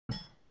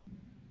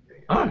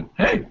Hi.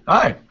 Hey.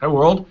 Hi. Hi,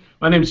 world.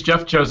 My name is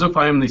Jeff Joseph.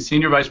 I am the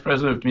Senior Vice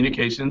President of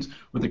Communications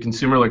with the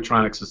Consumer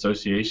Electronics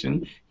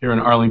Association here in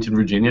Arlington,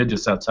 Virginia,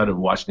 just outside of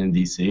Washington,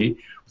 D.C.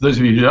 For those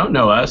of you who don't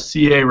know us,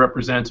 CEA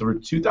represents over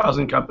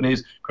 2,000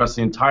 companies across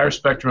the entire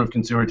spectrum of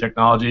consumer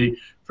technology,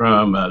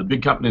 from the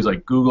big companies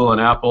like Google and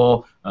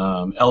Apple,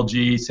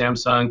 LG,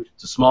 Samsung,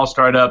 to small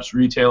startups,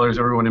 retailers,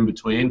 everyone in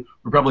between.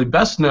 We're probably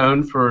best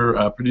known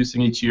for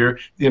producing each year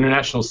the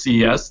International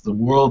CES, the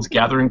world's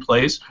gathering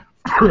place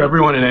for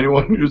everyone and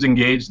anyone who's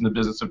engaged in the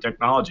business of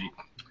technology.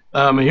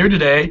 I'm here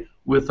today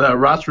with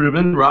Ross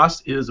Rubin.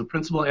 Ross is a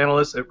principal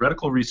analyst at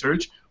Reticle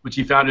Research, which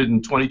he founded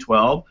in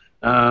 2012.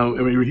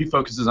 He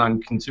focuses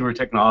on consumer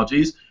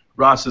technologies.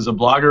 Ross is a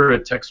blogger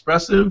at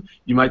Techspressive.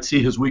 You might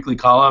see his weekly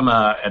column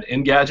at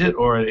Engadget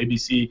or at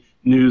ABC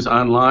News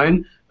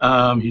Online.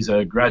 He's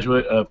a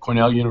graduate of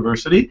Cornell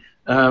University,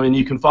 and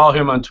you can follow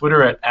him on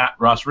Twitter at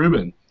Ross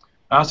Rubin.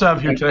 I also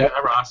have here today,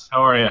 hi Ross,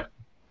 how are you?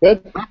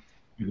 Good.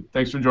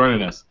 Thanks for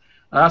joining us.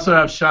 I also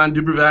have Sean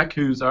Dubravec,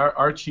 who's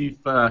our chief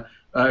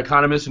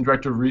economist and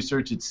director of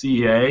research at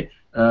CEA.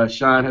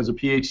 Sean has a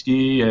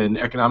PhD in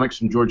economics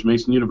from George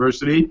Mason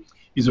University.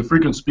 He's a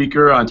frequent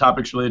speaker on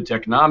topics related to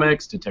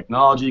economics, to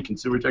technology,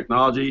 consumer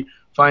technology,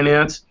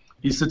 finance.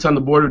 He sits on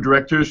the board of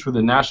directors for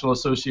the National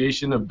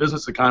Association of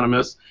Business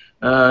Economists,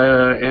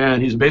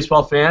 and he's a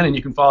baseball fan, and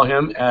you can follow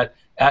him at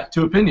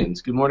Two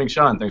Opinions. Good morning,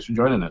 Sean. Thanks for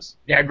joining us.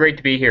 Yeah, great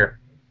to be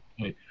here.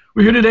 Okay.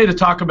 We're here today to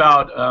talk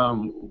about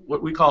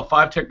what we call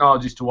 5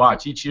 technologies to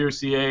watch. Each year,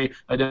 CA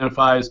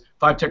identifies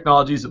 5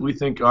 technologies that we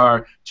think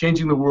are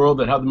changing the world,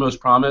 that have the most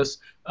promise,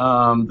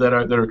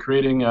 that are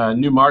creating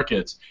new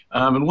markets.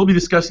 And we'll be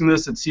discussing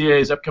this at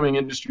CA's upcoming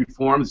industry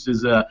forum. This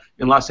is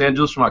in Los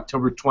Angeles from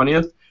October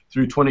 20th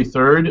through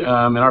 23rd,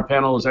 and our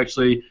panel is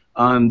actually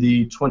on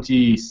the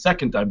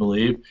 22nd, I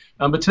believe.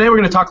 But today we're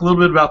going to talk a little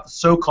bit about the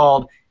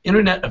so-called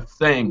Internet of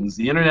Things,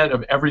 the Internet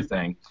of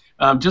Everything.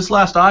 Just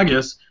last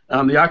August,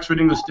 the Oxford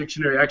English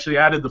Dictionary actually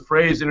added the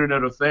phrase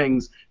Internet of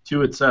Things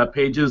to its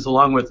pages,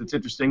 along with its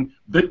interesting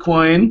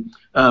Bitcoin,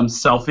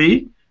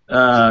 selfie,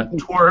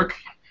 twerk,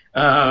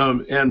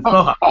 and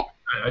FOHA.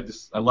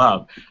 I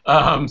love.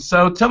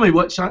 So tell me,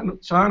 what Sean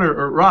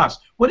or Ross,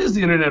 what is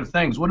the Internet of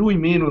Things? What do we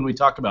mean when we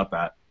talk about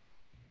that?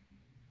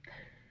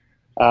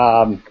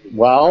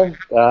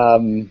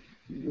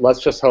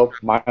 Let's just hope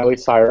Miley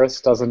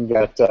Cyrus doesn't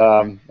get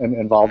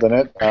involved in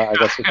it. I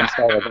guess we can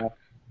start with that.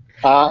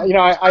 I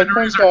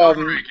think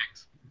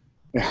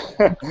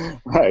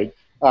right.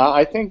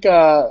 I think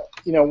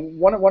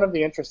one of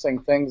the interesting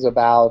things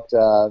about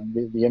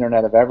the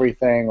Internet of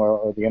Everything,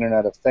 or the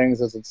Internet of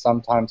Things, as it's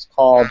sometimes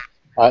called,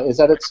 is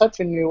that it's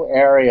such a new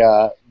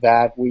area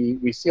that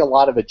we see a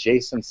lot of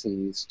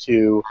adjacencies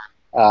to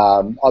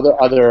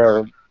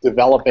other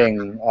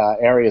developing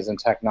areas in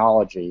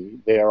technology.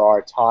 There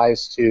are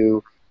ties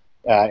to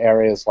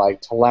areas like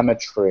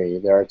telemetry.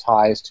 There are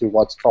ties to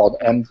what's called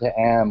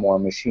M2M, or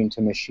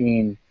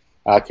machine-to-machine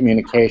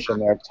communication.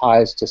 There are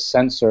ties to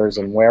sensors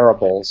and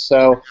wearables.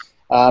 So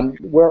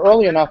we're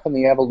early enough in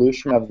the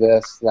evolution of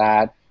this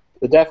that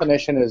the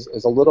definition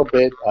is a little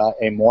bit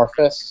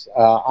amorphous.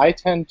 I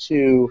tend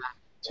to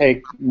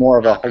take more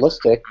of a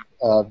holistic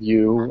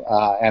view,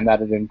 and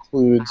that it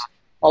includes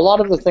a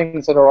lot of the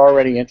things that are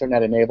already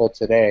Internet-enabled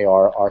today,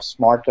 are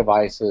smart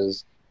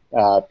devices,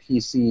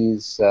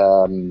 PCs,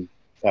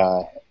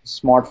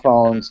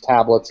 smartphones,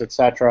 tablets,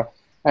 etc.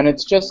 And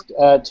it's just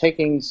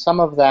taking some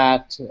of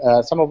that,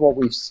 some of what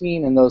we've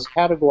seen in those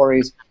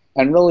categories,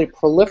 and really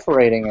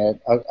proliferating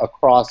it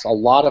across a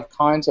lot of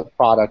kinds of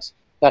products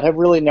that have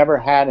really never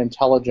had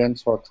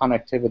intelligence or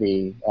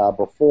connectivity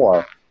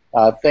before.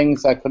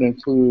 Things that could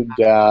include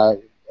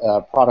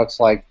products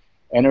like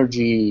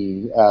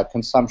energy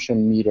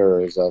consumption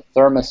meters,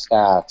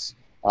 thermostats,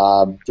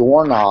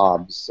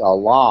 doorknobs,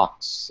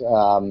 locks,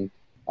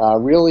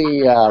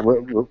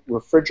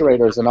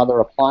 refrigerators and other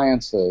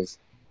appliances,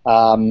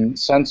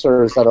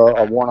 sensors that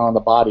are worn on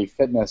the body,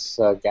 fitness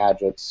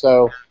gadgets.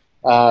 So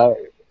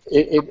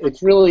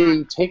it's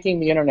really taking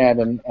the Internet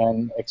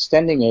and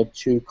extending it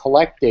to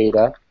collect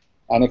data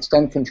and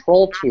extend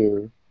control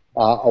to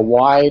a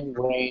wide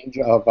range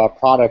of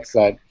products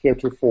that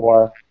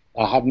heretofore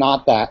have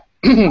not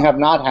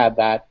had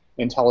that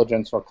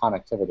intelligence or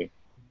connectivity.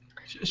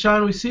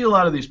 Sean, we see a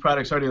lot of these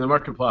products already in the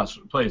marketplace.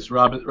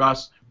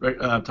 Ross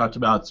talked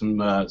about some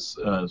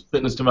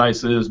fitness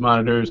devices,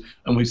 monitors,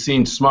 and we've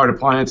seen smart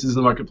appliances in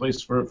the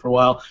marketplace for a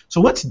while.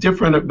 So what's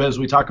different as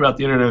we talk about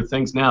the Internet of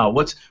Things now?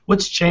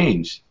 What's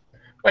changed?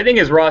 Well, I think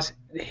as Ross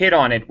hit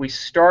on it, we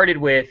started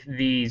with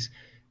these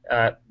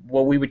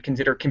what we would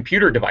consider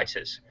computer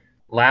devices.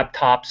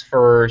 Laptops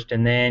first,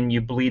 and then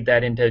you bleed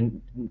that into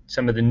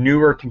some of the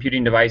newer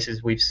computing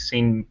devices we've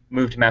seen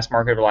move to mass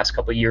market over the last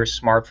couple of years,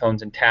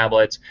 smartphones and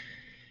tablets.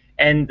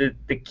 And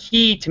the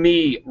key to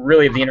me,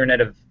 really, of the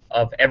Internet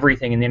of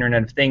Everything and the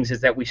Internet of Things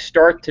is that we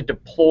start to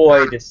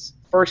deploy this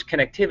first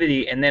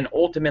connectivity and then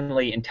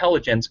ultimately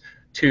intelligence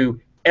to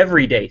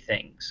everyday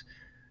things.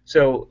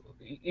 So,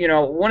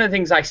 one of the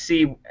things I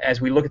see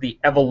as we look at the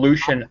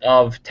evolution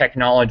of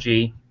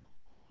technology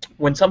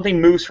when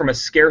something moves from a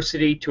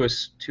scarcity to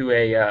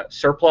a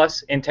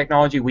surplus in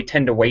technology, we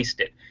tend to waste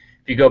it.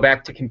 If you go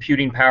back to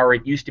computing power,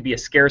 it used to be a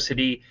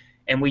scarcity,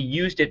 and we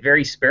used it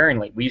very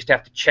sparingly. We used to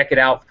have to check it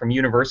out from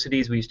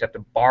universities. We used to have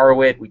to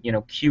borrow it,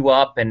 queue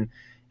up and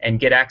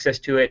get access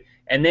to it.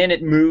 And then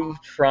it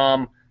moved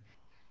from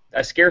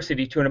a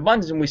scarcity to an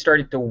abundance, and we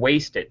started to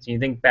waste it. So you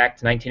think back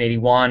to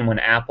 1981 when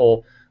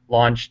Apple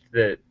launched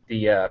the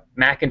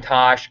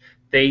Macintosh.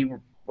 They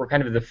were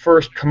kind of the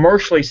first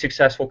commercially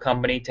successful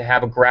company to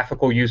have a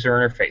graphical user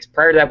interface.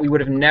 Prior to that, we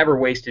would have never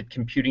wasted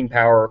computing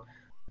power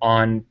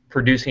on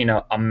producing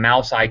a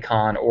mouse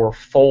icon or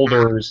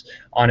folders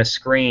on a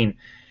screen.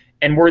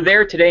 And we're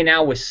there today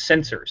now with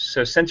sensors.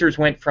 So sensors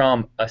went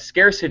from a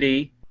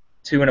scarcity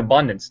to an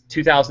abundance.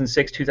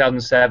 2006,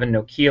 2007,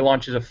 Nokia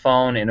launches a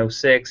phone in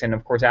 2006, and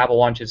of course Apple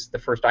launches the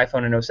first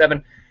iPhone in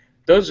 2007.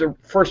 Those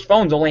first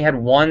phones only had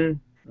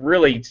one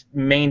really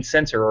main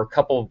sensor or a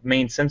couple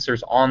main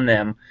sensors on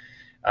them.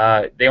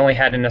 They only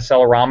had an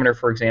accelerometer,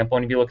 for example,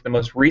 and if you look at the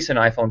most recent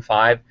iPhone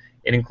 5,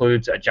 it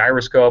includes a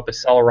gyroscope,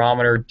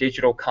 accelerometer,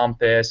 digital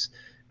compass.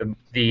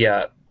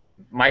 The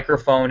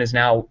microphone is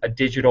now a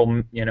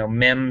digital,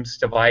 MEMS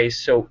device.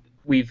 So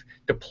we've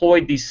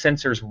deployed these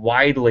sensors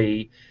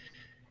widely,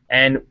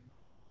 and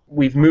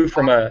we've moved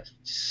from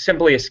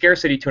simply a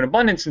scarcity to an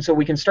abundance, and so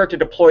we can start to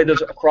deploy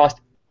those across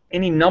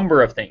any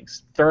number of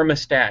things: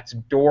 thermostats,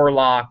 door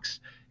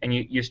locks, and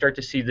you start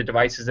to see the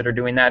devices that are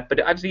doing that.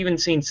 But I've even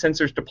seen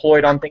sensors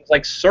deployed on things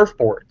like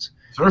surfboards.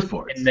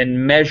 And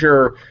then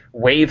measure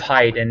wave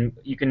height, and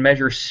you can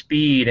measure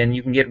speed, and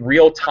you can get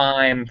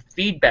real-time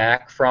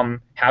feedback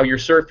from how you're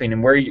surfing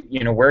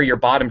and where your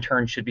bottom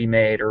turn should be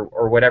made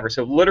or whatever.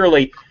 So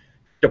literally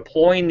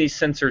deploying these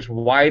sensors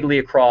widely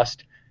across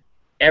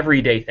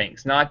everyday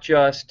things, not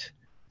just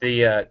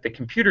the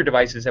computer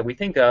devices that we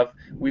think of.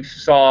 We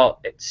saw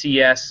at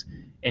CES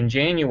in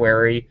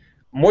January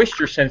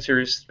moisture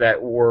sensors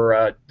that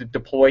were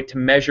deployed to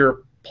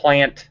measure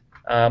plant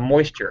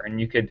moisture,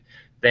 and you could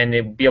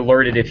then be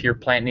alerted if your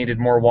plant needed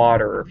more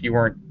water, or if you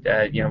weren't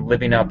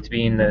living up to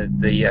being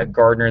the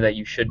gardener that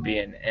you should be,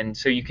 and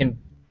so you can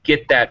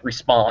get that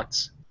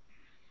response.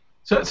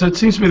 So it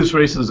seems to me this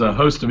raises a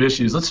host of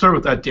issues. Let's start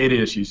with that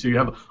data issue. So you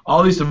have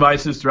all these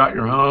devices throughout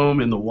your home,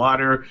 in the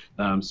water,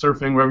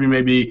 surfing, wherever you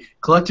may be,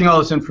 collecting all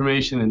this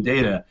information and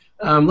data.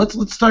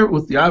 Let's start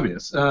with the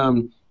obvious.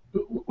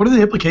 What are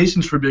the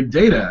implications for big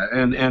data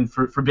and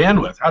for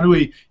bandwidth? How do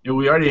we,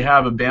 we already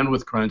have a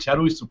bandwidth crunch. How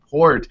do we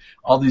support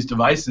all these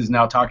devices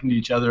now talking to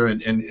each other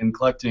and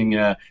collecting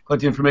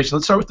information?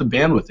 Let's start with the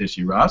bandwidth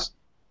issue, Ross.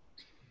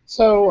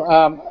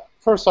 So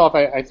first off,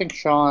 I think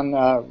Sean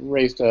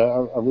raised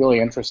a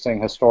really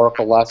interesting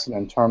historical lesson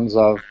in terms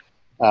of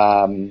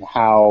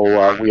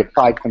how we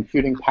applied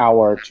computing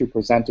power to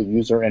present a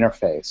user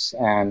interface.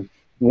 And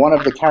one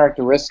of the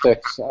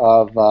characteristics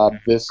of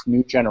this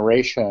new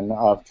generation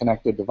of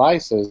connected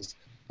devices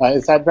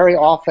is that very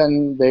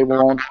often they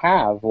won't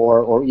have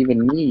or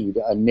even need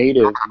a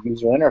native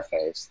user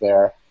interface.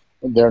 They're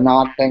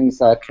not things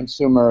that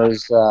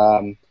consumers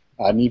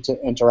need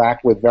to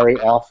interact with very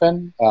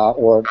often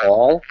or at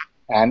all.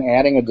 And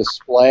adding a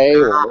display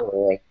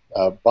or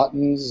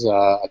buttons,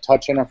 a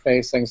touch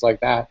interface, things like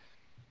that,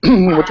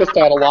 would just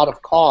add a lot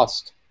of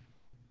cost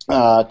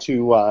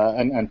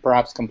and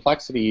perhaps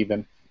complexity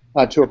even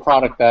to a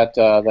product that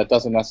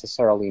doesn't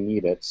necessarily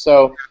need it.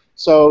 So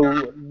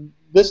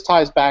this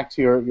ties back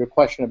to your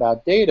question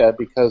about data,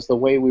 because the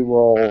way we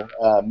will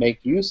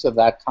make use of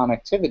that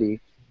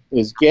connectivity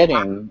is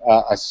getting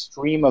a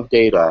stream of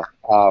data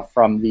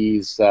from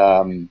these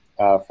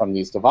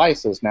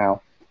devices.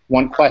 Now,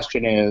 one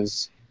question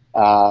is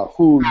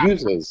who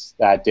uses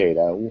that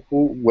data?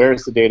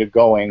 Where's the data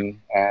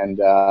going, and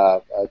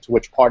to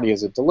which party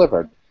is it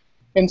delivered?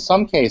 In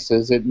some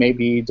cases, it may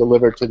be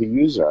delivered to the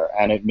user,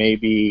 and it may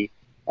be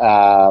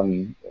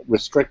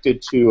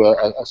restricted to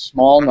a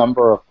small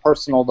number of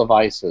personal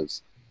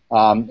devices.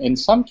 In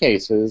some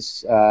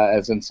cases,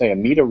 as in, say, a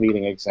meter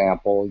reading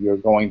example, you're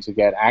going to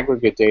get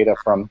aggregate data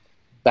from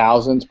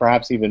thousands,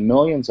 perhaps even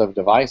millions of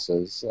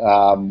devices,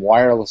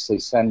 wirelessly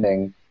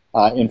sending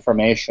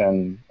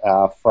information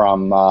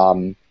from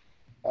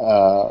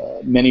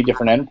many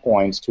different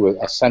endpoints to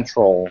a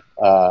central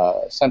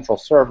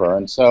server.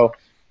 And so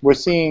we're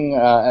seeing,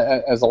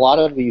 as a lot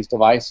of these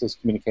devices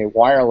communicate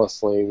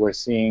wirelessly, we're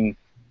seeing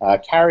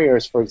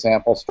carriers, for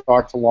example,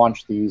 start to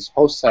launch these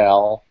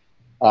wholesale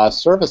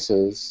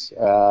services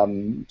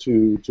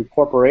to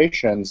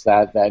corporations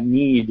that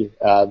need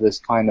this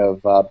kind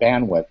of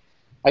bandwidth.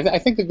 I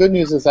think the good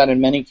news is that in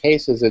many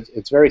cases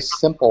it's very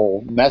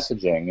simple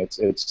messaging.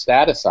 It's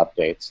status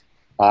updates.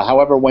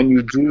 However, when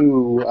you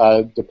do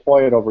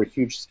deploy it over a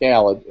huge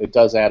scale, it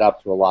does add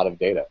up to a lot of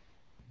data.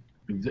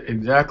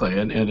 Exactly,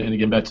 and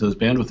again, back to those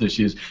bandwidth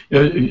issues.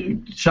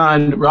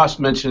 Sean, Ross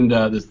mentioned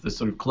this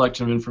sort of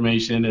collection of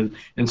information, and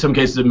in some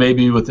cases it may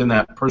be within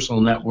that personal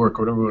network,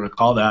 or whatever we want to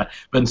call that,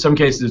 but in some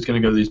cases it's going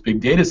to go to these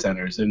big data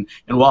centers, and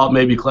while it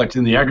may be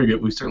collecting the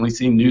aggregate, we've certainly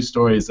seen news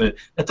stories that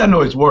doesn't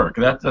always work,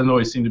 that doesn't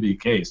always seem to be the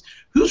case.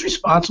 Who's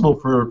responsible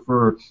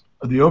for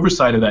the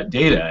oversight of that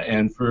data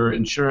and for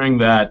ensuring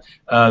that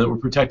that we're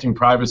protecting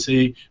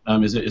privacy?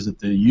 Is it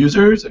the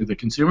users, the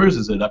consumers?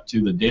 Is it up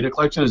to the data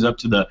collection? Is it up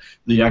to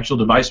the actual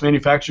device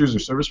manufacturers or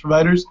service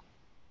providers?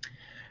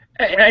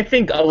 And I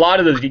think a lot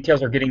of those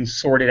details are getting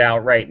sorted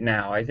out right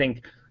now. I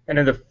think kind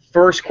of the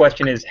first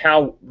question is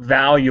how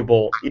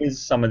valuable is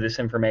some of this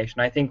information?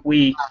 I think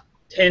we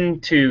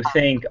tend to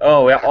think,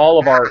 oh, all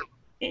of our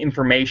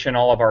information,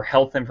 all of our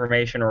health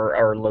information or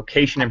our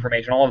location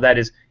information, all of that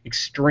is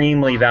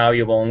extremely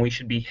valuable, and we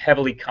should be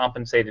heavily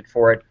compensated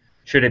for it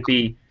should it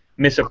be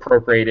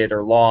misappropriated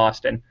or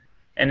lost. And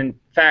in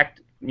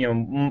fact, you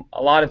know,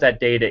 a lot of that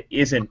data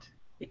isn't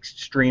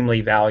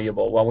extremely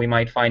valuable. While we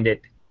might find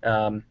it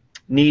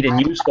neat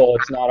and useful,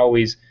 it's not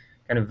always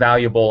kind of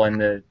valuable in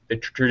the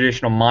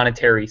traditional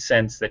monetary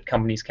sense that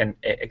companies can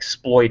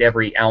exploit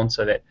every ounce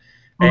of it.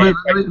 Well,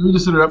 let me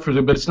just interrupt for a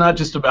second, but it's not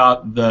just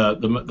about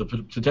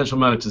the potential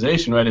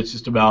monetization, right? It's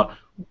just about,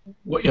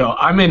 you know,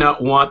 I may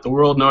not want the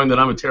world knowing that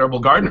I'm a terrible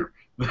gardener.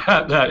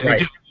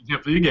 Right.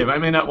 Example you gave, I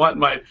may not want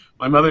my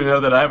mother to know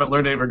that I haven't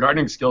learned any of her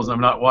gardening skills and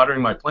I'm not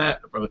watering my plant.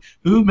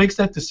 Who makes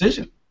that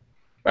decision?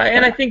 Right,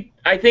 and I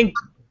think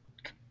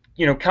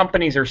you know,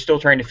 companies are still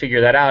trying to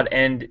figure that out,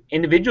 and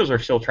individuals are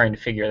still trying to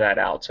figure that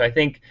out. So I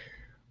think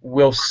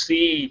we'll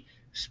see,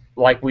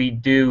 like we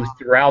do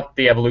throughout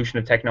the evolution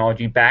of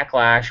technology,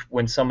 backlash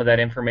when some of that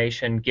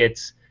information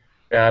gets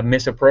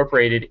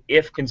misappropriated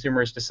if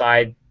consumers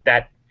decide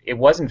that it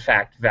was in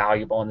fact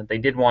valuable and that they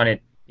did want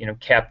it, you know,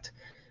 kept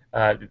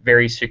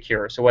very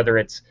secure. So whether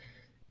it's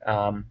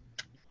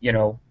you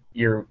know,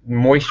 your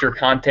moisture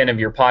content of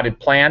your potted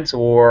plants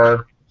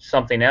or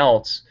something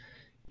else,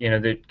 you know,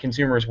 the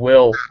consumers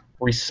will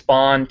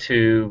respond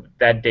to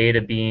that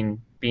data being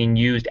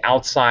used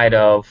outside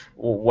of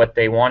what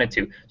they wanted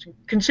to. So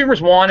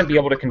consumers want to be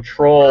able to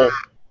control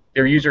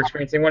their user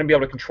experience. They want to be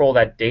able to control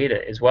that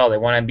data as well. They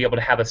want to be able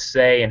to have a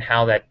say in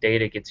how that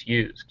data gets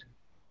used.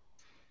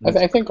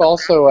 I think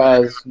also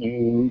as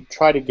you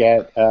try to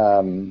get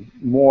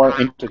more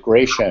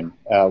integration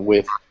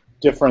with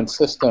different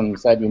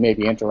systems that you may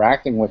be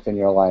interacting with in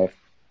your life,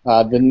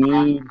 the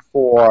need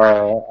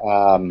for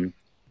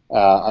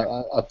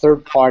a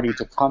third party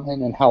to come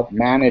in and help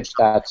manage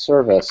that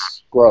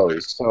service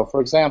grows. So, for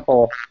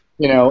example,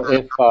 you know,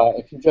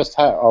 if you just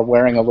are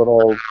wearing a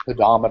little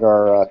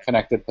pedometer, a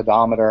connected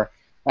pedometer,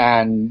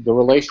 and the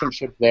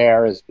relationship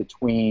there is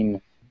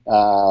between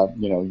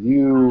you know,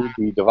 you,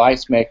 the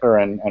device maker,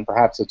 and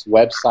perhaps its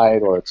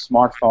website or its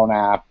smartphone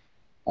app,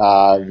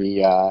 and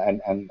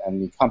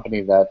the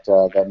company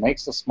that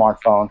makes the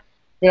smartphone,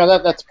 you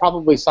know, that's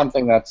probably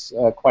something that's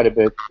quite a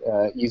bit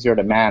easier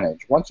to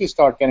manage. Once you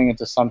start getting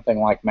into something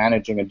like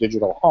managing a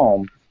digital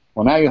home,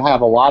 well, now you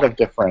have a lot of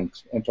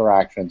different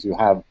interactions. You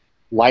have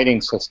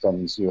lighting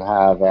systems, you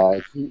have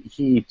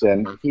heating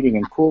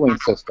and cooling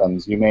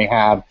systems, you may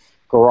have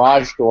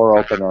garage door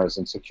openers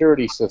and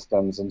security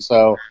systems, and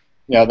so,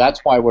 you know,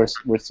 that's why we're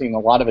seeing a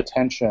lot of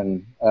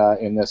attention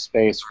in this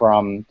space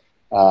from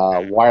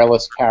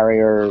wireless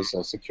carriers,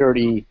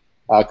 security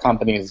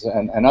companies,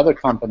 and other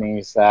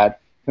companies that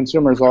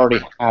consumers already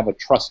have a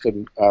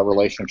trusted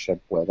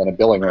relationship with and a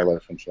billing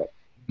relationship.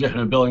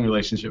 Yeah, a billing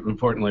relationship,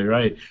 importantly,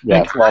 right?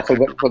 Yes, well, for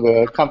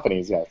the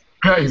companies, yes.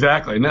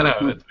 Exactly. No, that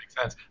makes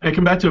sense. I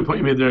come back to a point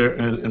you made there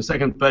in a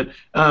second, but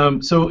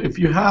so if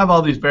you have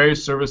all these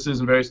various services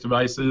and various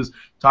devices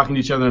talking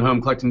to each other at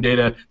home, collecting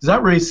data, does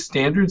that raise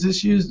standards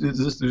issues?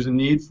 There's a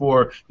need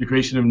for the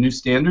creation of new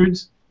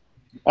standards?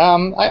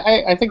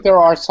 I think there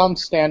are some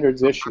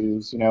standards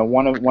issues. You know,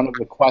 one of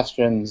the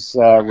questions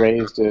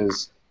raised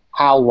is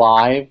how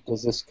live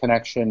does this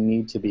connection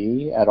need to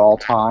be at all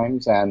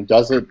times, and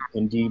does it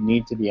indeed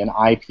need to be an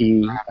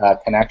IP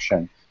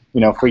connection? You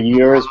know, for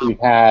years we've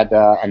had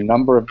a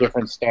number of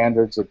different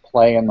standards at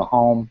play in the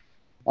home,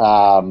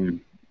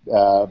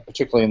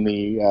 particularly in the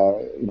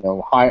you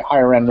know,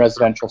 higher end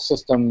residential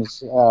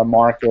systems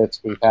markets.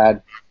 We've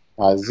had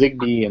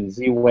Zigbee and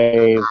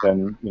Z-Wave,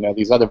 and you know,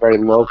 these other very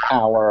low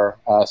power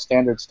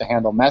standards to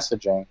handle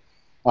messaging.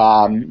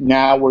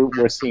 Now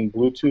we're seeing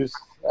Bluetooth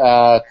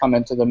come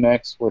into the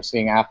mix. We're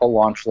seeing Apple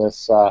launch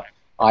this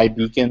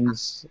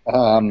iBeacons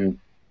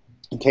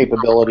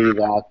capability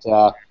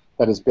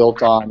that is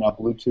built on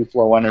Bluetooth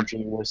Low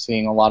Energy. We're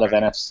seeing a lot of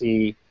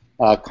NFC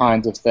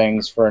kinds of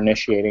things for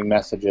initiating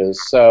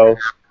messages. So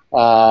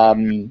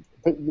one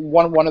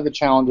of the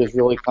challenges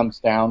really comes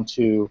down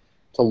to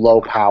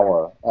low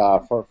power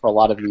for a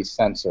lot of these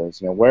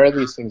sensors. You know, where are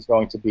these things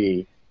going to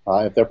be?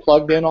 If they're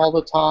plugged in all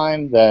the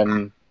time,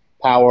 then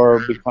power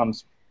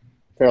becomes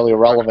fairly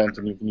irrelevant,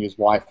 and you can use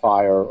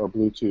Wi-Fi or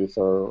Bluetooth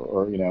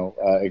or you know,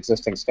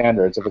 existing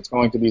standards. If it's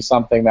going to be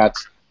something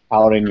that's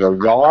out in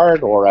your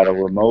yard or at a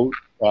remote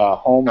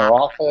home or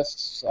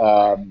office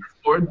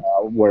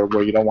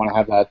where you don't want to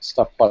have that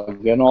stuff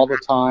plugged in all the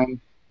time,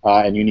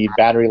 and you need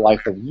battery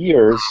life of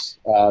years,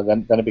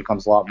 then it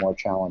becomes a lot more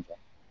challenging.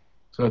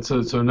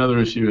 So another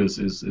issue is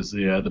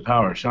the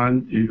power.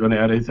 Sean, you want to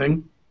add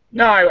anything?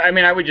 No, I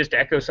mean, I would just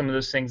echo some of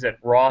those things that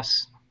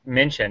Ross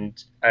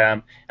mentioned,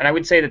 and I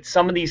would say that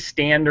some of these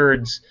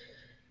standards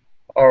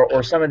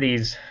or some of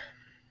these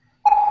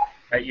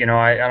I don't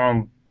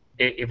know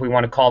if we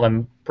want to call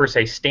them per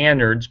se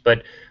standards,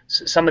 but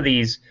some of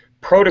these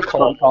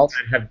protocols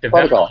that have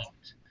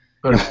developed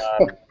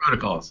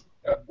protocols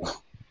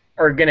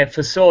are going to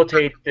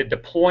facilitate the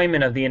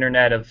deployment of the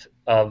Internet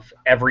of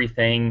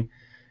everything,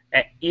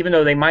 even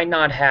though they might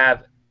not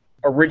have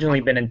originally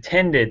been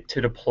intended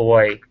to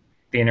deploy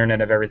the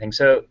Internet of everything.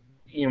 So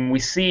we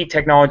see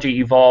technology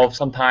evolve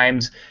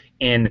sometimes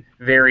in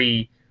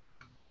very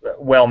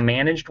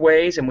well-managed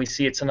ways, and we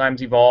see it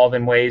sometimes evolve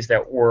in ways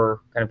that were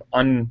kind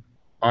of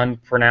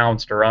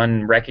unpronounced or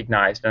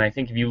unrecognized. And I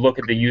think if you look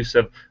at the use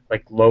of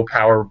like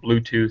low-power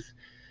Bluetooth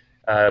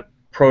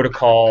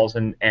protocols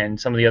and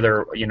some of the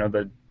other,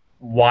 the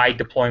wide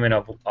deployment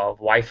of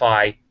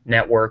Wi-Fi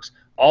networks,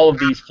 all of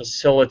these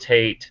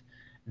facilitate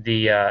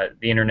the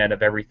Internet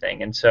of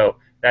everything. And so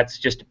that's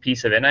just a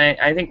piece of it. And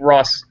I think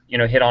Ross,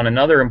 hit on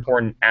another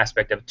important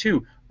aspect of it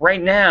too.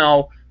 Right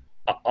now,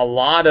 a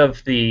lot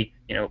of the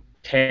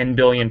 10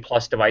 billion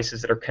plus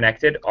devices that are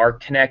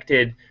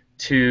connected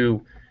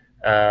to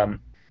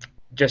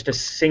just a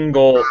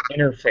single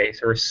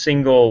interface or a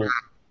single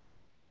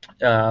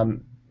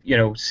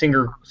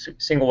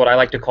single what I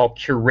like to call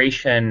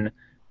curation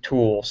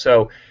tool.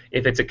 So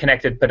if it's a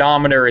connected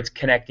pedometer, it's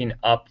connecting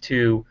up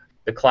to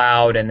the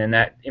cloud, and then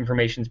that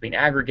information is being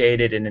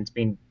aggregated and it's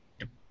being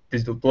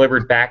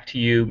delivered back to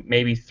you,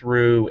 maybe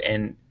through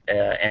an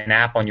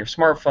app on your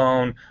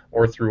smartphone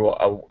or through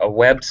a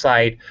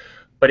website.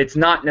 But it's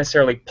not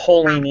necessarily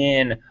pulling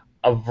in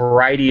a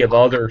variety of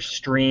other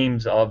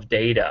streams of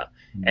data.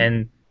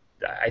 And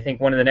I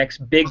think one of the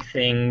next big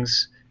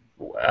things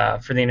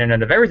for the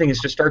Internet of Everything is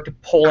to start to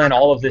pull in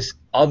all of this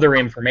other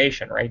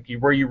information, right?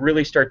 Where you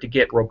really start to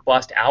get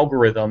robust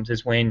algorithms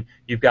is when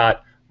you've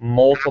got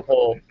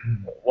multiple,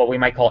 what we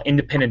might call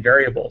independent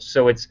variables.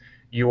 So it's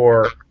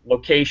your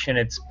location,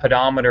 it's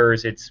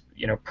pedometers, it's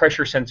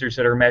pressure sensors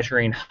that are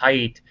measuring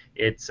height,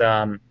 it's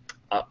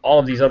all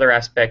of these other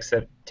aspects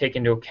that take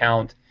into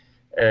account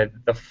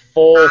the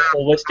full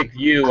holistic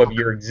view of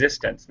your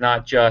existence,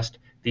 not just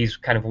these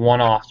kind of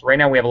one-offs. Right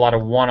now we have a lot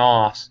of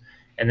one-offs,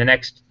 and the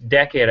next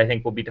decade I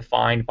think will be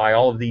defined by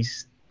all of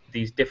these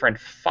different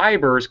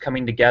fibers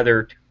coming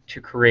together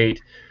to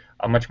create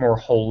a much more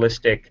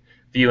holistic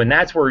view, and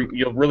that's where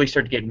you'll really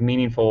start to get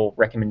meaningful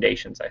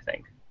recommendations, I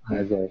think. I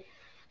agree.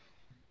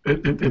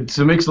 It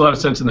makes a lot of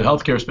sense in the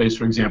healthcare space.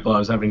 For example, I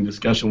was having a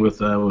discussion with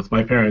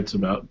my parents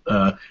about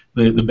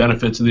the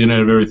benefits of the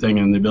Internet of Everything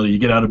and the ability. You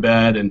get out of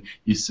bed and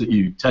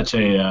you touch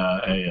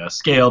a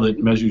scale that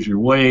measures your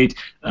weight.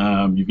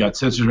 You've got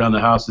sensors around the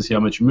house to see how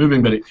much you're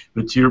moving.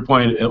 But to your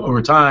point, over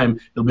time,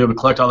 it'll be able to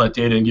collect all that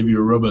data and give you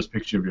a robust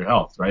picture of your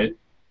health, right?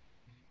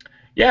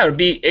 Yeah, it would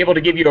be able to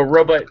give you a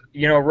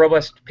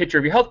robust picture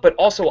of your health, but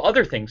also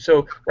other things.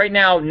 So right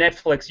now,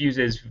 Netflix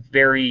uses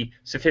very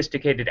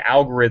sophisticated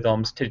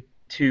algorithms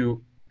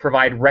to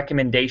provide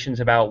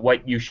recommendations about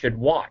what you should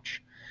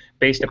watch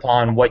based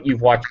upon what you've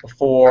watched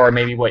before,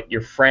 maybe what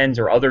your friends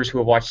or others who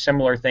have watched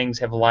similar things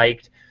have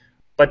liked.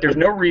 But there's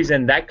no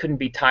reason that couldn't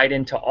be tied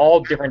into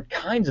all different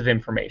kinds of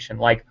information,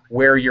 like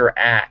where you're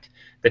at,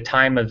 the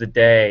time of the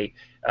day,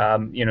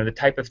 the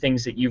type of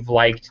things that you've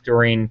liked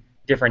during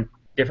different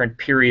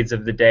periods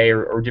of the day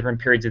or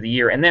different periods of the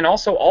year, and then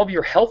also all of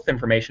your health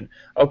information.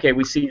 Okay,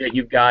 we see that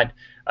you've got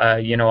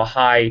a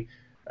high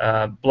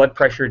blood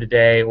pressure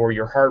today, or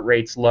your heart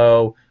rate's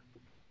low.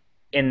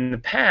 In the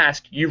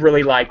past, you've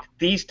really liked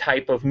these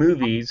type of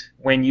movies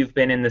when you've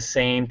been in the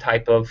same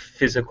type of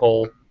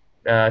physical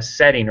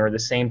setting, or the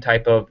same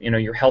type of,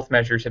 your health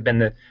measures have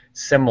been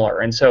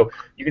similar. And so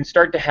you can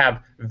start to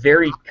have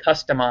very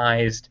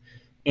customized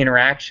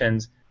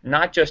interactions,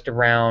 not just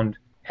around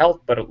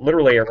health, but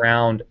literally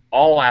around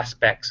all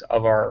aspects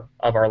of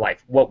our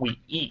life. What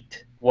we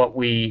eat, where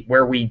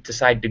we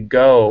decide to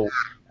go,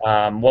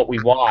 what we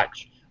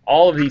watch.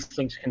 All of these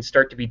things can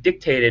start to be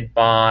dictated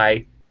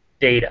by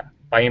data,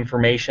 by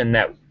information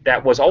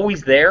that was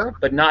always there,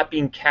 but not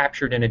being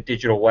captured in a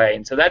digital way.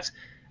 And so that's,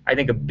 I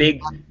think, a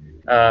big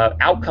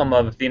outcome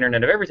of the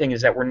Internet of Everything,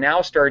 is that we're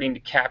now starting to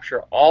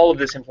capture all of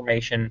this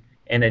information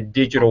in a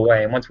digital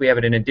way. And once we have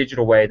it in a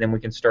digital way, then we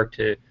can start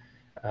to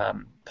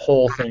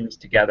pull things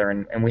together.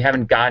 And we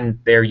haven't gotten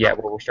there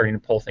yet where we're starting to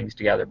pull things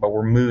together, but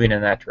we're moving in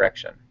that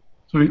direction.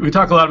 So we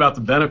talk a lot about the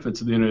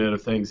benefits of the Internet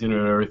of Things, the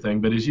Internet of Everything,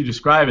 but as you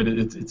describe it,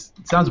 it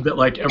sounds a bit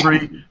like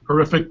every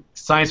horrific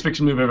science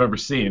fiction movie I've ever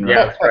seen, right?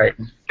 Yeah, that's right.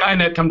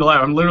 Skynet come to life.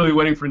 I'm literally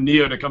waiting for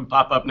Neo to come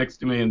pop up next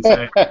to me and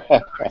say,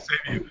 "I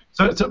save you."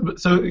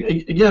 So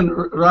again,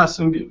 Ross,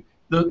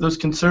 those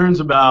concerns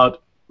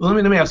about. Well,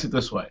 let me ask it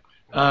this way.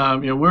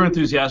 We're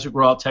enthusiastic.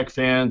 We're all tech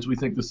fans. We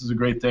think this is a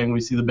great thing. We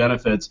see the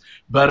benefits.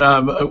 But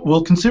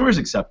will consumers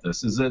accept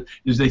this?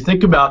 Is they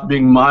think about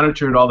being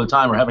monitored all the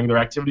time, or having their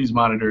activities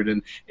monitored,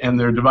 and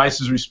their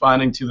devices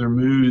responding to their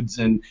moods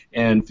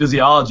and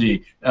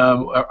physiology?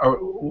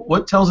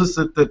 What tells us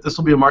that this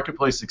will be a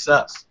marketplace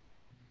success?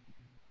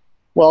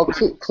 Well,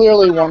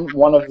 clearly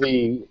one of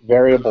the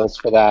variables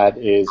for that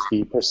is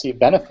the perceived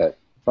benefit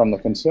from the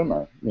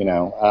consumer.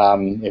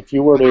 If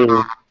you were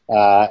to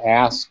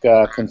ask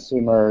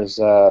consumers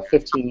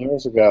 15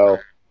 years ago,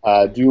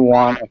 do you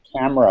want a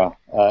camera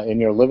in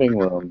your living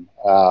room?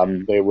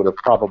 They would have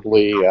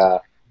probably,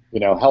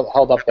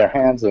 held up their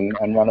hands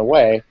and run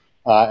away.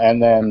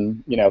 And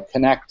then,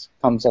 Kinect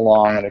comes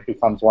along, and it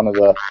becomes one of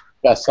the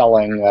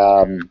best-selling,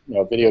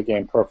 video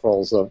game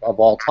peripherals of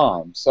all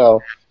time.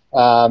 So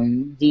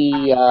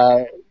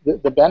the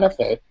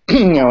benefit,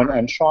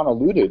 and Sean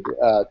alluded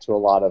to a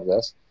lot of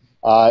this,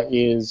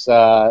 is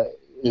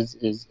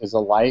a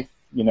life,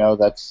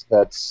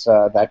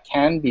 that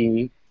can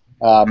be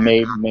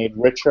made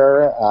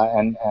richer,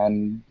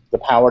 and the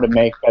power to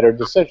make better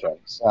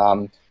decisions.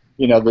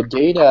 The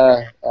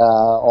data,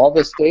 all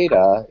this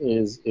data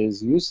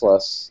is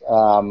useless,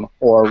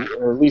 or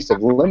at least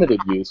of limited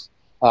use,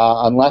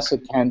 unless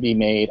it can be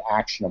made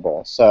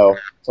actionable. So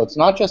it's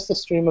not just the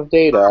stream of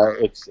data;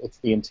 it's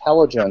the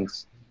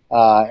intelligence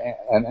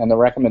and the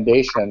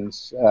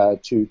recommendations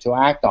to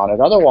act on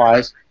it.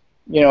 Otherwise,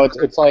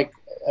 it's like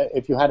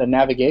if you had a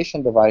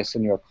navigation device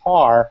in your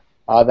car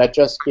that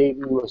just gave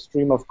you a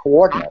stream of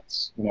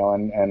coordinates,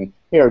 and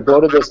here,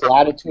 go to this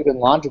latitude and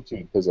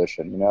longitude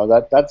position.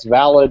 That's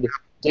valid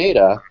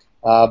data,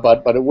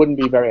 but it wouldn't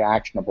be very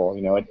actionable.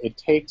 It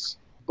takes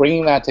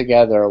bringing that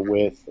together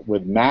with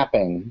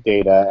mapping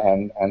data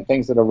and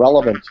things that are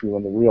relevant to you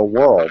in the real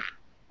world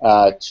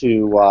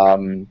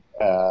to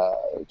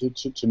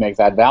make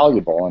that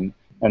valuable.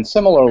 And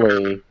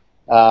similarly,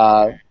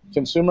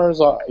 consumers,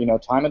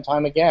 time and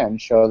time again,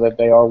 show that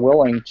they are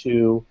willing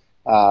to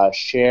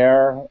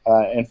share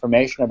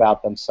information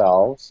about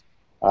themselves,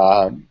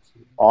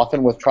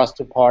 often with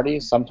trusted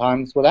parties,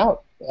 sometimes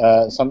without,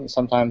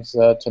 sometimes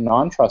to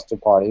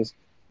non-trusted parties,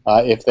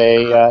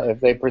 if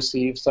they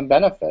perceive some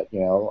benefit.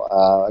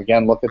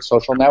 Again, look at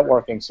social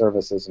networking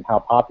services and how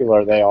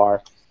popular they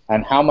are,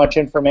 and how much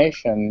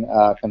information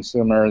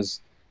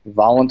consumers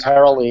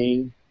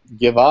voluntarily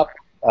give up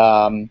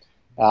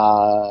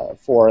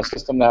for a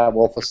system that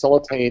will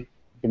facilitate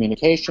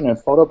communication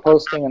and photo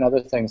posting and other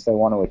things they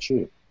want to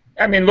achieve.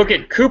 I mean, look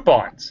at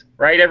coupons,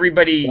 right?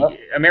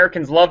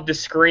 Americans love to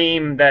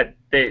scream that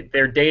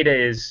their data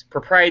is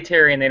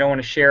proprietary and they don't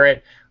want to share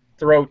it.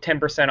 Throw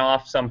 10%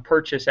 off some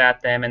purchase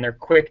at them, and they're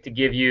quick to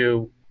give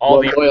you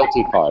all the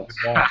loyalty cards.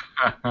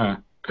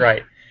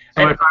 Right.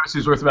 So my privacy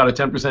is worth about a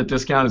 10%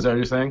 discount. Is that what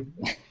you're saying?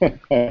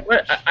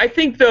 Well, I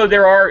think though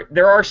there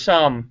are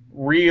some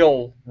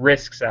real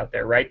risks out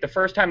there, right? The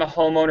first time a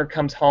homeowner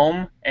comes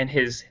home and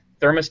his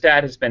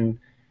thermostat has been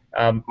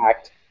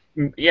hacked.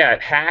 Yeah,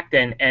 hacked,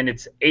 and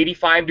it's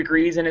 85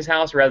 degrees in his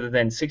house rather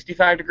than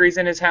 65 degrees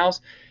in his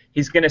house,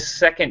 he's going to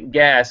second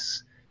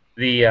guess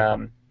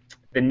the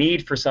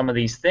need for some of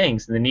these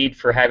things, the need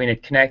for having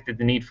it connected,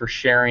 the need for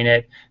sharing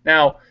it.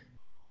 Now,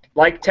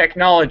 like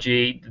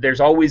technology, there's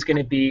always going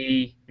to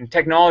be,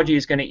 technology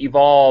is going to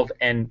evolve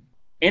and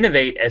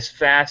innovate as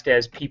fast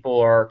as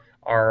people are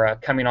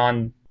coming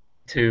on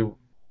to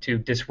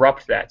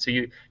disrupt that. So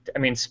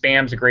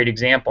spam's a great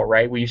example,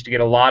 right? We used to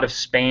get a lot of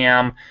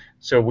spam,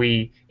 so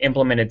we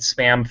implemented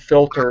spam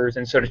filters,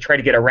 and so to try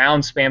to get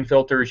around spam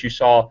filters, you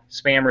saw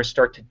spammers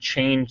start to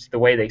change the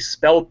way they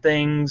spelled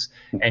things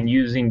and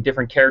using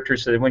different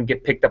characters so they wouldn't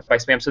get picked up by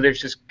spam. So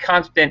there's this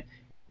constant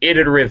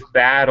iterative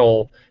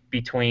battle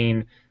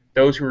between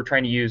those who are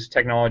trying to use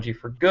technology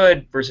for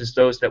good versus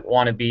those that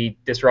want to be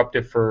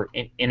disruptive for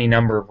any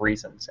number of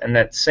reasons. And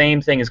that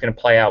same thing is going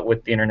to play out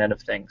with the Internet of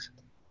Things.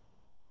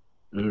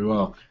 Very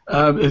well.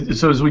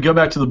 So as we go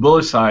back to the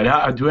bullish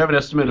side, do we have an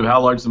estimate of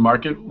how large the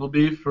market will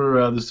be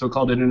for the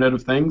so-called Internet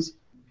of Things?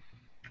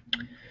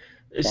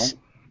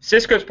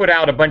 Cisco's put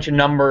out a bunch of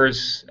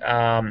numbers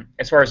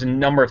as far as the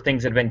number of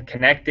things that have been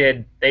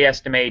connected. They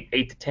estimate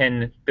 8 to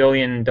 10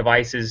 billion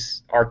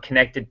devices are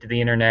connected to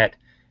the Internet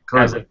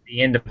as of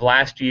the end of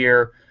last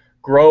year,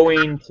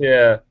 growing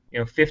to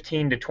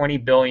 15 to 20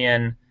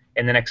 billion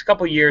in the next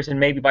couple of years, and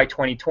maybe by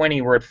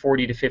 2020 we're at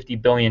 40 to 50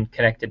 billion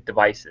connected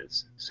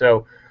devices.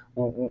 So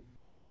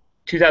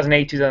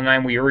 2008,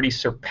 2009, we already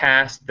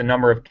surpassed the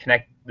number of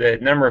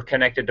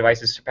connected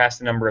devices, surpassed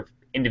the number of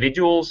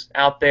individuals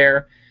out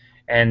there,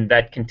 and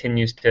that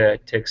continues to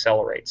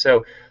accelerate.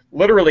 So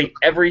literally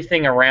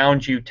everything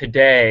around you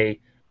today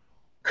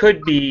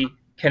could be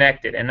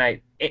connected, and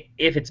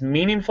if it's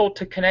meaningful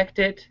to connect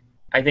it,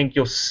 I think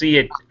you'll see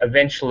it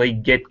eventually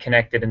get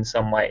connected in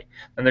some way.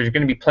 And there's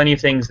going to be plenty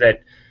of things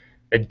that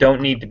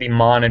don't need to be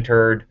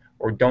monitored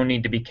or don't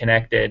need to be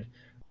connected,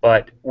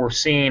 but we're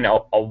seeing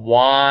a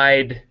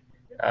wide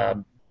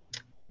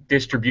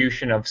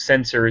distribution of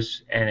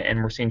sensors,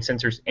 and we're seeing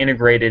sensors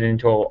integrated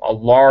into a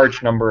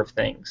large number of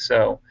things.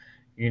 So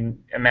you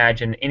can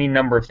imagine any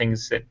number of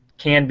things that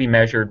can be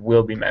measured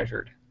will be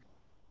measured.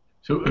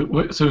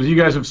 So you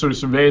guys have sort of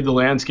surveyed the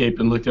landscape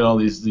and looked at all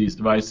these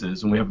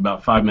devices, and we have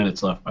about 5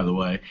 minutes left, by the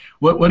way.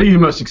 What are you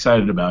most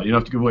excited about? You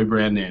don't have to give away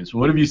brand names.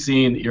 What have you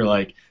seen that you're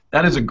like,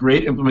 that is a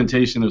great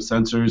implementation of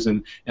sensors,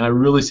 and I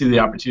really see the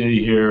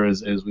opportunity here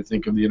as we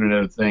think of the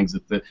Internet of Things,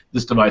 that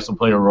this device will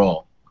play a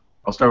role?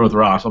 I'll start with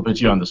Ross. I'll put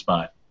you on the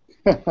spot.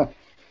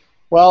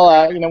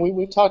 Well,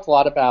 we've talked a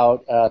lot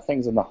about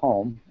things in the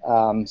home,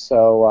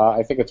 so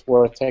I think it's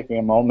worth taking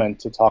a moment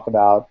to talk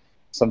about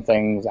some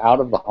things out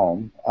of the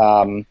home.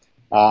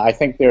 I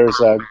think there's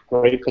a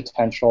great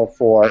potential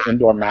for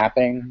indoor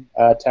mapping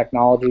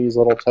technologies,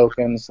 little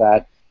tokens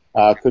that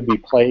could be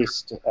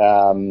placed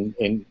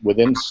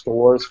within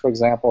stores, for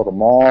example, at a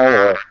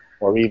mall,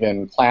 or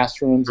even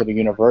classrooms at a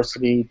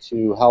university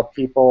to help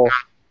people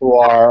who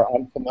are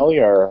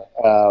unfamiliar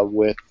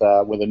with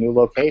a new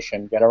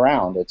location get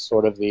around. It's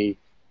sort of the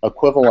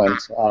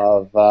equivalent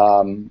of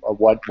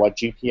what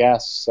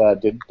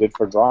GPS did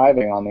for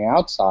driving on the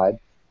outside.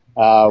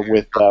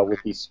 With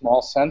these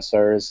small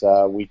sensors,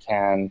 we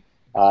can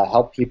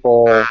help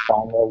people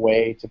find their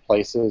way to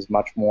places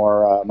much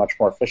more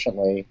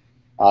efficiently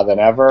than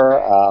ever.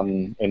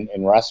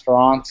 In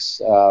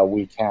restaurants,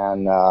 we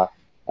can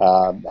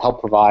help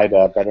provide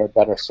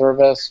better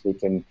service. We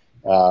can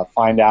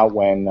find out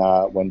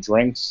when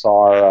drinks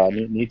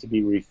need to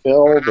be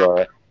refilled,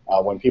 or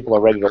when people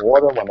are ready to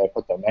order, when they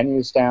put their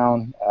menus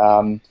down.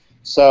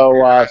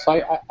 So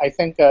I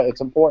think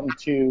it's important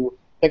to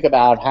think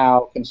about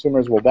how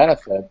consumers will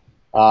benefit,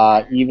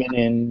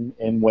 even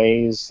in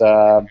ways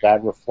that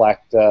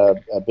reflect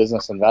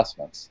business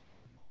investments.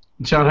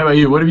 John, how about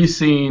you? What have you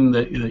seen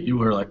that you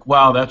were like,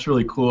 wow, that's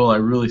really cool. I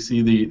really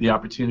see the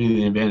opportunity,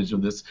 the advantage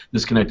of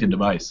this connected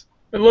device.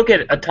 Look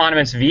at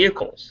autonomous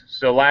vehicles.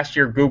 So last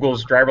year,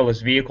 Google's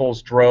driverless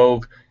vehicles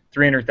drove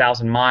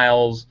 300,000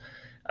 miles.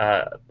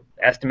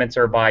 Estimates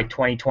are by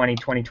 2020,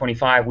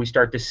 2025, we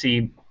start to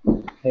see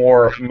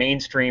more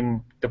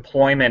mainstream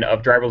deployment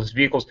of driverless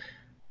vehicles.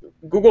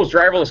 Google's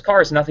driverless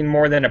car is nothing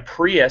more than a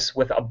Prius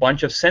with a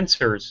bunch of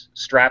sensors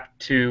strapped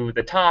to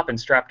the top and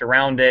strapped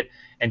around it,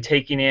 and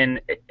taking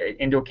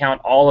into account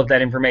all of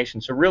that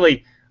information. So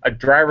really, a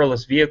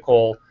driverless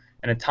vehicle,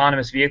 an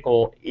autonomous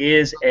vehicle,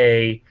 is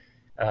an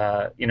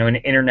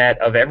Internet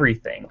of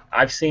everything.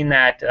 I've seen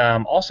that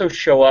also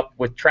show up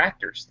with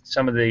tractors.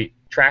 Some of the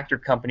tractor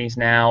companies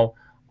now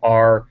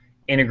are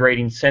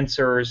integrating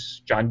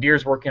sensors. John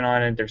Deere's working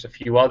on it. There's a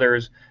few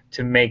others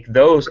to make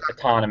those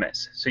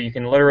autonomous, so you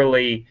can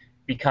literally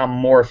become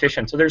more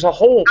efficient. So there's a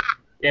whole,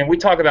 and we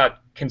talk about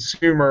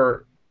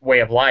consumer way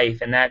of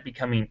life and that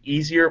becoming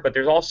easier, but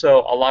there's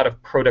also a lot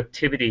of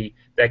productivity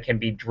that can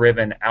be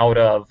driven out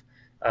of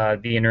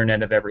the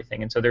Internet of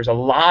Everything. And so there's a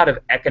lot of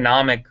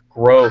economic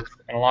growth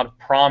and a lot of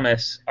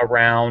promise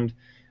around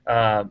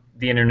the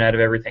Internet of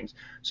Everything.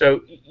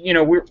 So,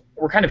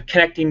 we're kind of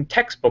connecting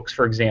textbooks,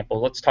 for example.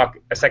 Let's talk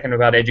a second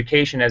about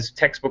education. As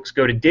textbooks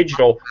go to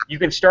digital, you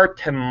can start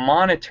to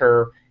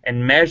monitor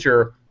and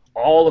measure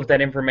all of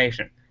that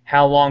information.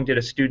 How long did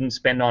a student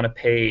spend on a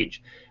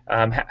page?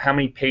 How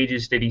many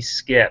pages did he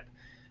skip?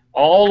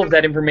 All of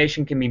that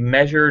information can be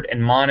measured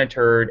and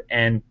monitored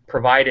and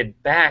provided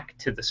back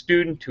to the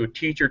student, to a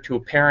teacher, to a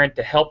parent,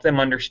 to help them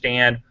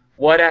understand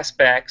what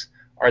aspects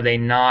are they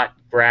not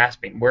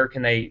grasping. Where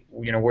could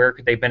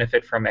they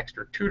benefit from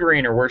extra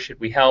tutoring, or where should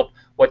we help?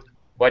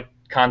 What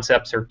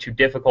concepts are too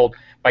difficult?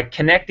 By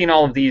connecting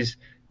all of these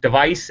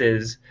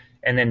devices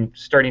and then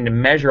starting to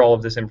measure all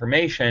of this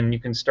information, you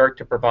can start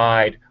to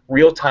provide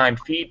real-time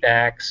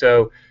feedback.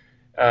 So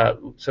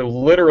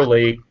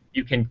literally,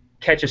 you can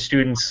catch a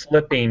student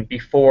slipping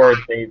before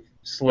they've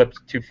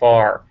slipped too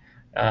far.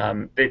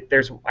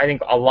 There's, I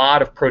think, a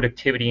lot of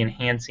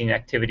productivity-enhancing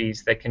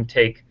activities that can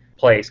take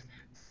place.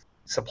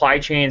 Supply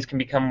chains can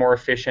become more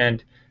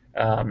efficient.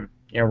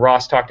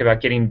 Ross talked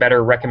about getting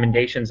better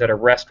recommendations at a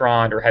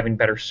restaurant or having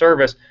better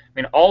service.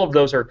 I mean, all of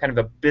those are kind of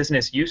a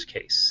business use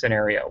case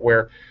scenario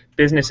where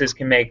businesses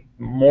can make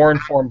more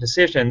informed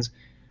decisions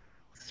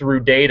through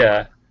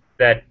data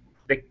that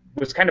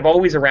was kind of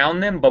always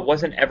around them, but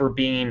wasn't ever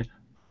being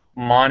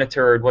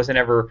monitored, wasn't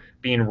ever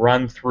being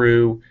run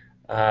through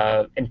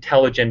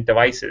intelligent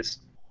devices.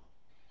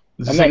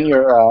 And then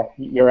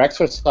your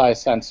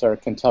exercise sensor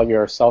can tell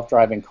your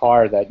self-driving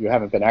car that you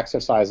haven't been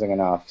exercising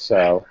enough,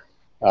 so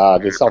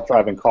the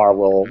self-driving car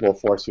will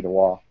force you to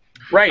walk.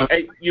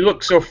 Right. You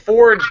look. So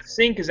Ford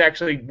Sync is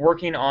actually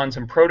working on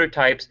some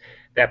prototypes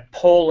that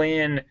pull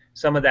in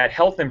some of that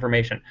health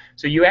information.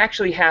 So you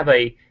actually have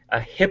a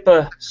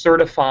HIPAA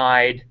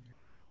certified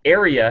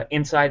area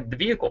inside the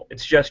vehicle.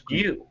 It's just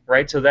you,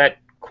 right? So that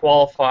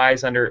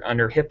qualifies under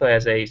HIPAA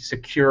as a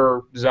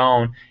secure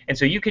zone, and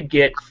so you could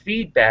get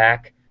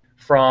feedback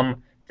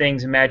from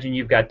things. Imagine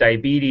you've got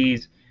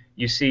diabetes,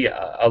 you see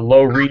a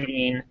low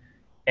reading,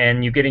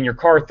 and you get in your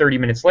car 30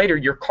 minutes later,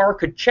 your car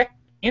could check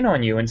in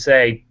on you and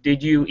say,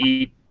 did you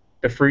eat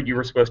the fruit you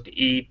were supposed to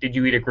eat? Did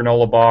you eat a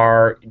granola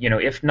bar?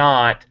 If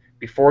not,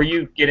 before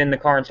you get in the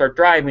car and start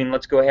driving,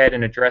 let's go ahead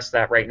and address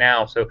that right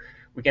now. So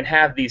we can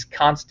have these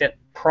constant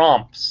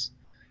prompts.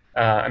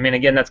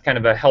 Again, that's kind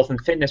of a health and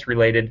fitness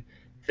related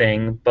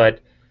thing, but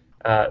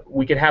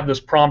we could have those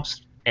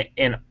prompts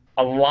in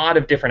a lot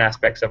of different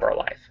aspects of our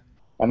life.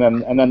 And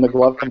then the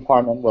glove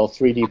compartment will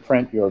 3D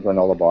print your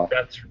granola bar.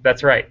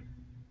 That's right.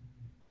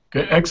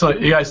 Good, excellent.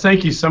 You guys,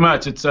 thank you so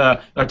much. It's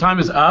our time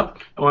is up.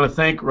 I want to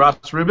thank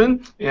Ross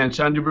Rubin and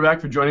Sean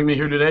Duberback for joining me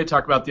here today to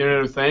talk about the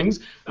Internet of Things.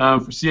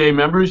 For CA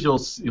members,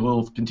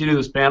 you'll continue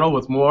this panel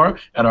with more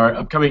at our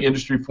upcoming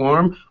industry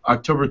forum,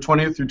 October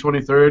 20th through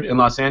 23rd in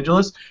Los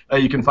Angeles.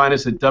 You can find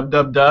us at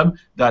www.ce.org,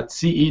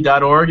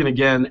 and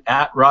again,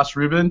 at Ross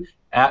Rubin,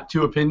 at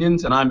Two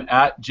Opinions, and I'm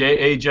at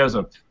J.A.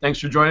 Joseph. Thanks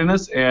for joining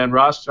us, and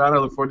Ross, Sean, I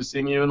look forward to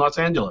seeing you in Los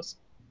Angeles.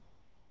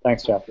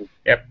 Thanks, Jeff.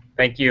 Yep,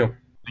 thank you.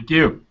 Thank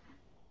you.